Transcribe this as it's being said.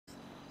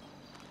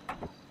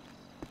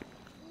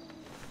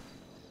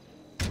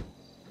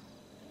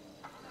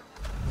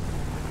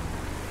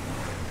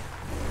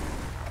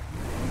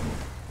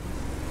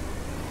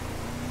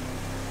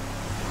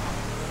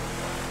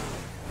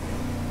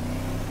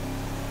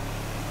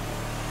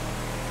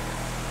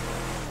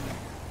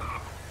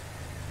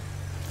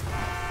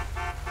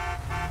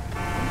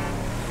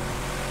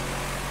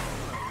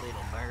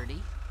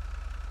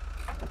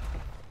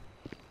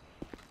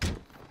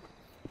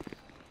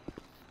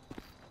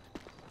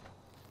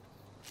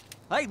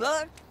Hey,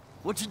 bud.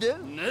 What you do?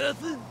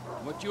 Nothing.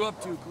 What you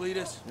up to,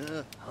 Cletus?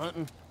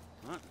 Hunting.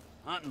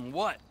 Hunting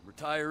what?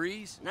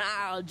 Retirees?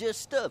 Nah,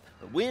 just stuff.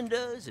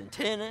 Windows,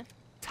 antenna,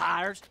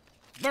 tires,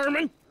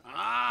 vermin.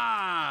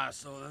 Ah,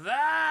 so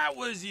that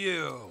was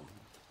you.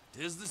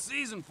 'Tis the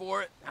season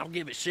for it. I don't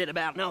give a shit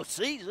about no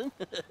season.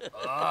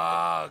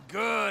 Oh,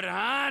 good,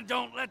 huh?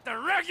 Don't let the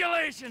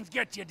regulations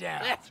get you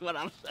down. That's what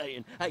I'm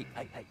saying. Hey,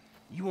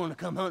 you want to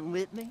come hunting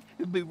with me?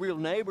 It'd be real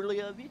neighborly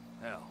of you.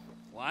 Hell,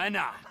 why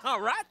not? All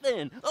right,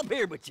 then. Up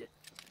here with you.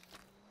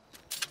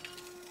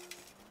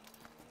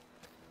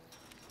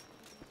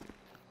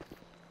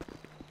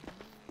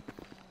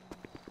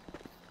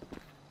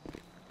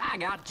 I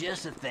got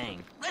just a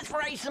thing. Let's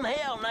raise some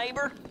hell,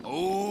 neighbor.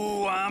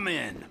 Oh, I'm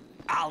in.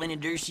 I'll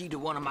introduce you to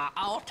one of my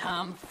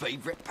all-time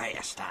favorite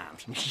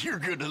pastimes. You're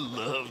gonna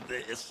love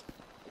this.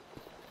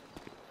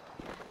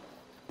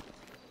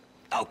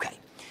 Okay,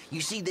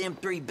 you see them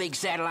 3 big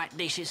satellite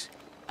dishes?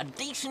 A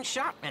decent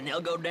shot, and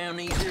they'll go down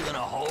easier than a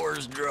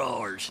whore's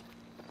drawers.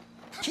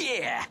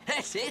 Yeah,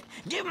 that's it.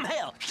 Give them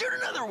hell. Shoot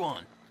another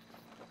one.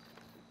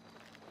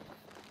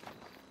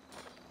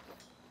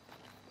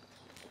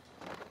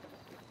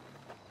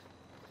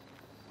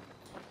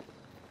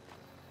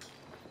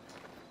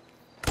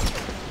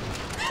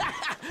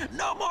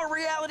 No more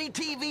reality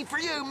TV for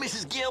you,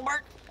 Mrs.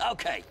 Gilbert.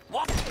 Okay,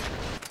 what?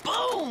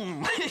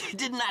 Boom!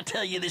 Didn't I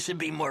tell you this would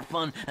be more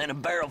fun than a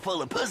barrel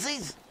full of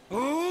pussies?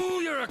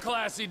 Ooh, you're a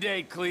classy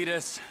date,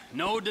 Cletus.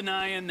 No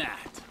denying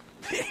that.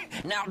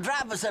 Now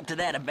drive us up to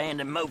that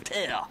abandoned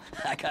motel.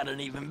 I got an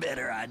even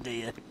better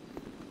idea.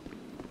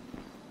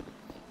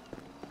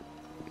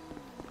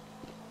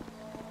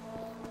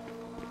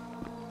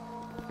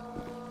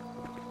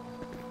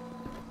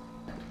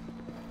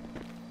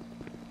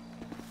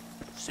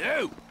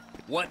 So,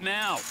 what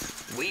now?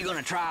 We're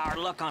gonna try our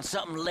luck on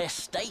something less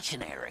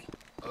stationary.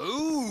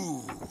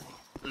 Ooh,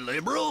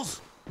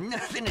 liberals?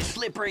 Nothing as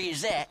slippery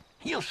as that.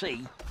 You'll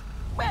see.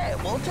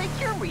 Well, we'll take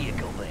your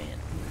vehicle then.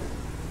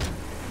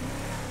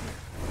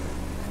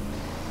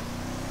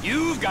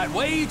 You've got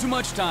way too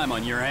much time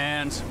on your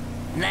hands.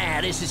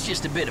 Nah, this is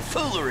just a bit of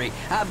foolery.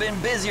 I've been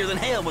busier than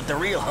hell with the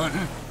real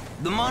hunting.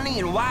 The money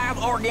in wild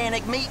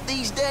organic meat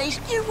these days,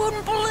 you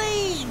wouldn't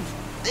believe.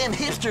 Them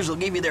hipsters will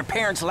give you their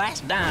parents'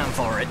 last dime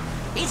for it.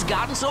 It's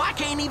gotten so I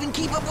can't even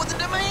keep up with the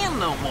demand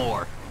no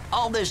more.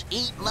 All this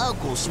eat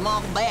local,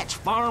 small batch,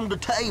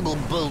 farm-to-table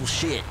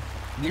bullshit.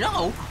 You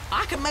know,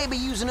 I could maybe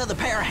use another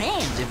pair of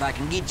hands if I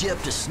can get you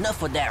up to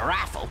snuff with that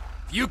rifle.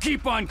 If you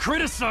keep on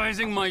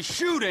criticizing my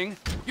shooting,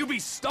 you'll be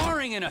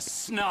starring in a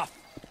snuff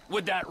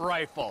with that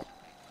rifle.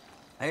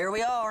 Here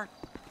we are.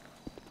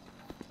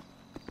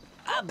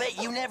 I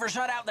bet you never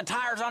shut out the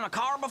tires on a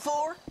car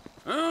before?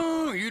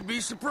 Oh, you'd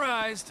be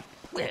surprised.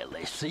 Well,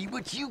 let's see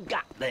what you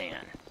got then.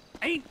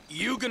 Ain't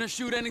you gonna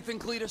shoot anything,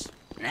 Cletus?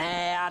 Nah,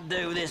 I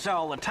do this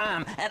all the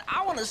time, and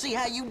I want to see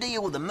how you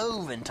deal with a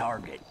moving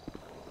target.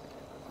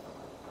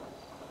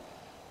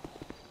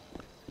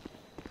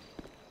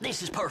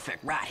 This is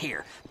perfect right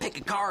here. Pick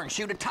a car and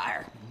shoot a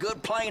tire.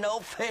 Good plain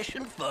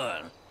old-fashioned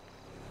fun.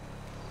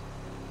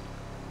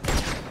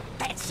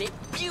 That's it,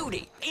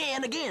 beauty.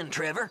 And again,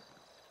 Trevor.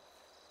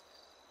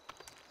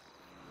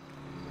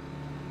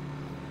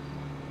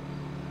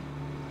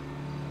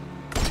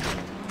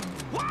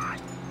 What?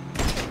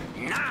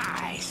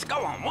 Nice. Go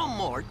on, one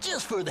more,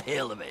 just for the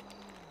hell of it.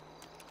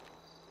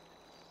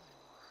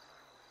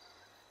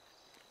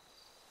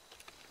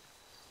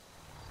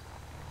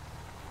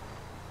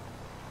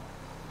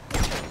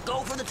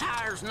 Go for the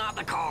tires, not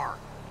the car.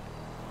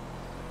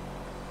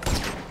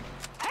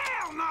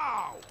 Hell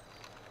no!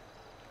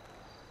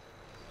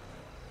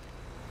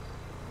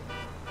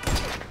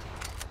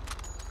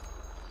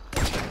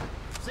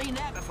 Seen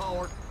that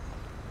before.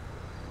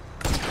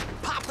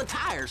 Pop the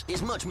tires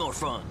is much more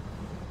fun.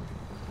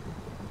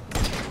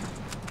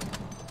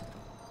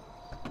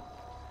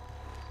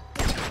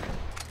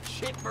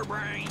 Shit for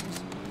brains.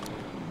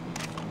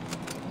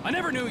 I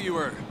never knew you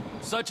were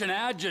such an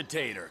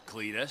agitator,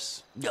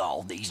 Cletus.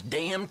 All these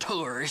damn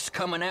tourists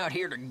coming out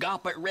here to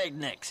gawp at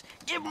rednecks.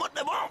 Give them what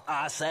they want,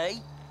 I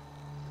say.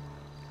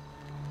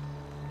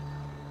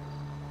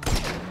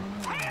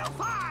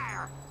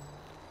 Hellfire!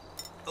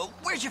 Oh,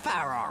 where's your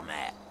firearm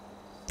at?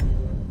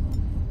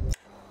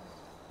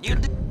 You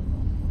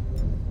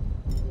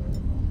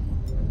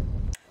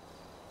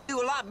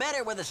do a lot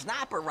better with a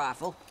sniper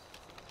rifle.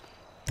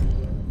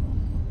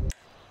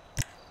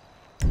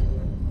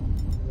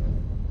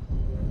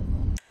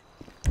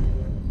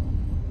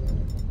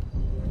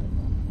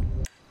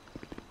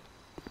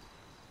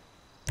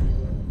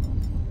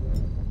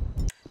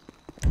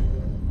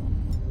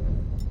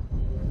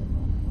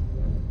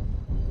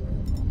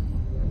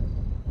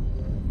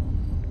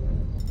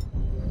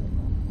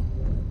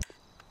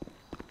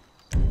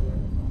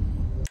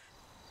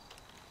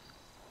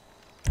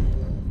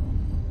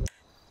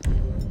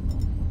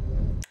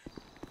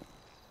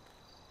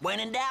 When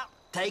in doubt,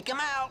 take him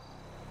out.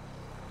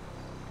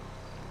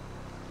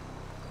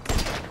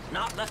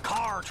 Not the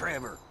car,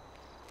 Trevor.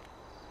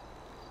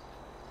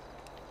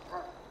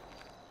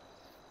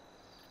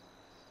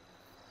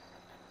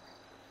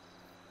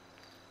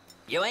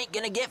 You ain't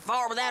gonna get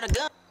far without a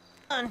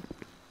gun.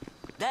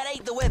 That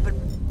ain't the weapon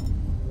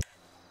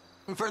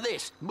for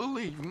this,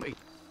 believe me.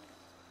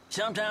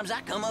 Sometimes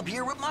I come up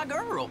here with my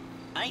girl.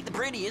 I ain't the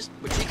prettiest,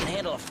 but she can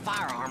handle a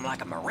firearm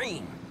like a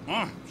Marine.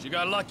 She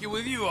got lucky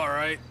with you, all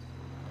right.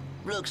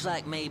 Looks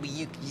like maybe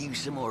you could use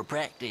some more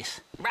practice.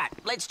 Right,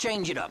 let's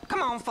change it up.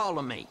 Come on,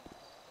 follow me.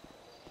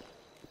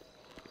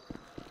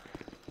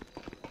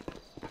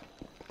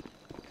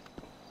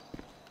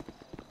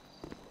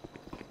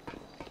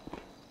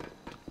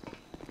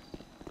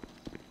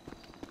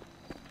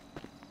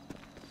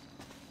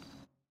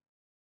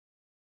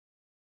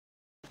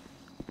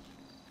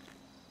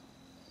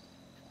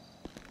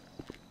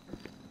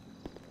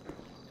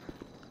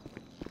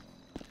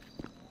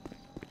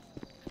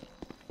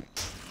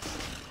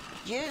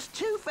 Just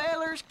two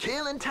fellers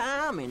killing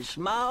time in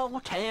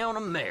small-town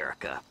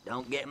America.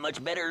 Don't get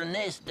much better than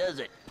this, does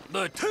it?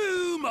 The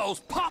two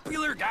most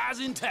popular guys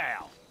in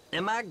town.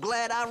 Am I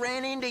glad I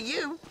ran into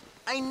you?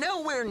 Ain't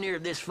nowhere near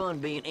this fun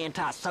being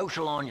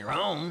antisocial on your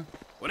own.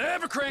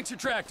 Whatever cranks your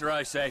tractor,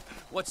 I say.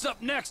 What's up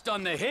next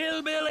on the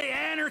hillbilly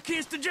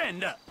anarchist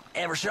agenda?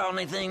 Ever shot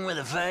anything with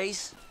a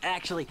face?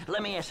 Actually,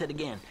 let me ask it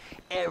again.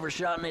 Ever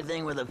shot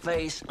anything with a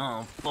face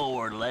on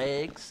 4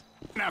 legs?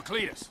 Now,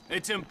 Cletus,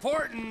 it's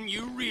important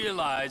you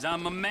realize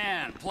I'm a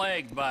man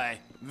plagued by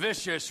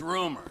vicious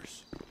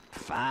rumors.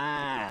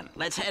 Fine.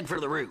 Let's head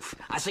for the roof.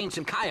 I seen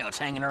some coyotes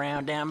hanging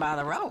around down by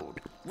the road.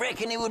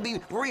 Reckon it would be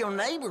real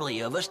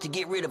neighborly of us to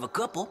get rid of a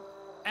couple.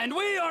 And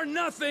we are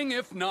nothing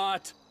if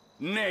not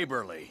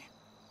neighborly.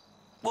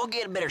 We'll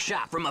get a better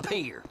shot from up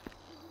here.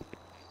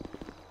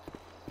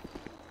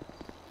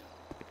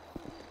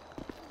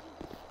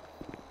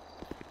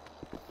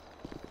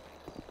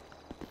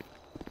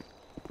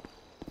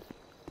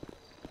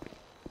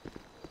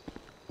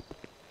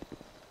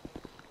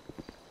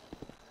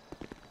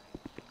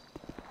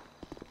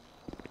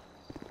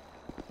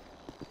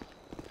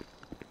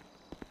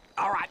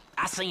 All right,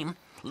 I see 'em.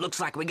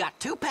 Looks like we got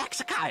 2 packs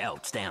of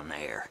coyotes down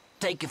there.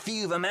 Take a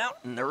few of them out,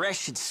 and the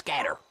rest should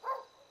scatter.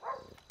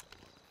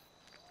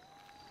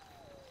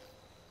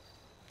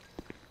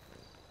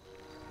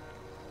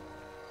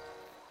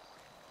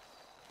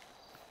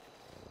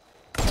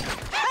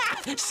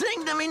 Ha!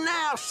 Sing to me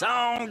now,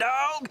 song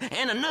dog,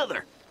 and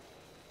another.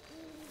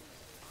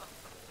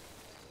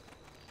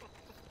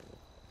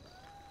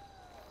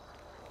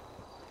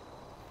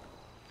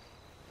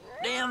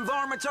 Damn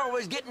varmints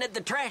always getting at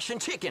the trash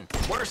and chicken.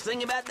 Worst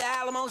thing about the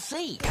Alamo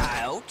Sea,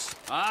 coyotes.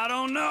 I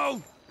don't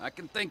know. I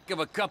can think of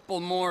a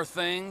couple more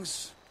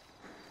things.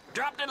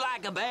 Dropped it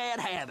like a bad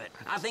habit.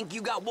 I think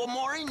you got one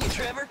more in you,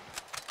 Trevor.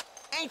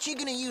 Ain't you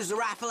gonna use the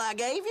rifle I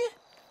gave you?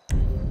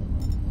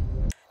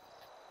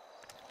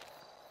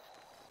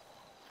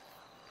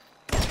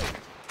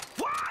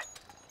 What?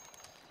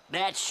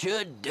 That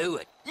should do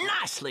it.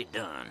 Nicely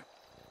done.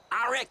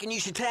 I reckon you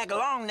should tag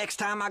along next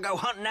time I go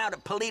hunting out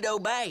at Paleto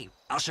Bay.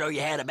 I'll show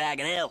you how to bag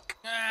an elk.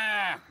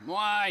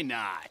 Why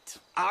not?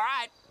 All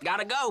right,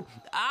 gotta go.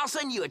 I'll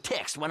send you a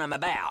text when I'm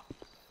about.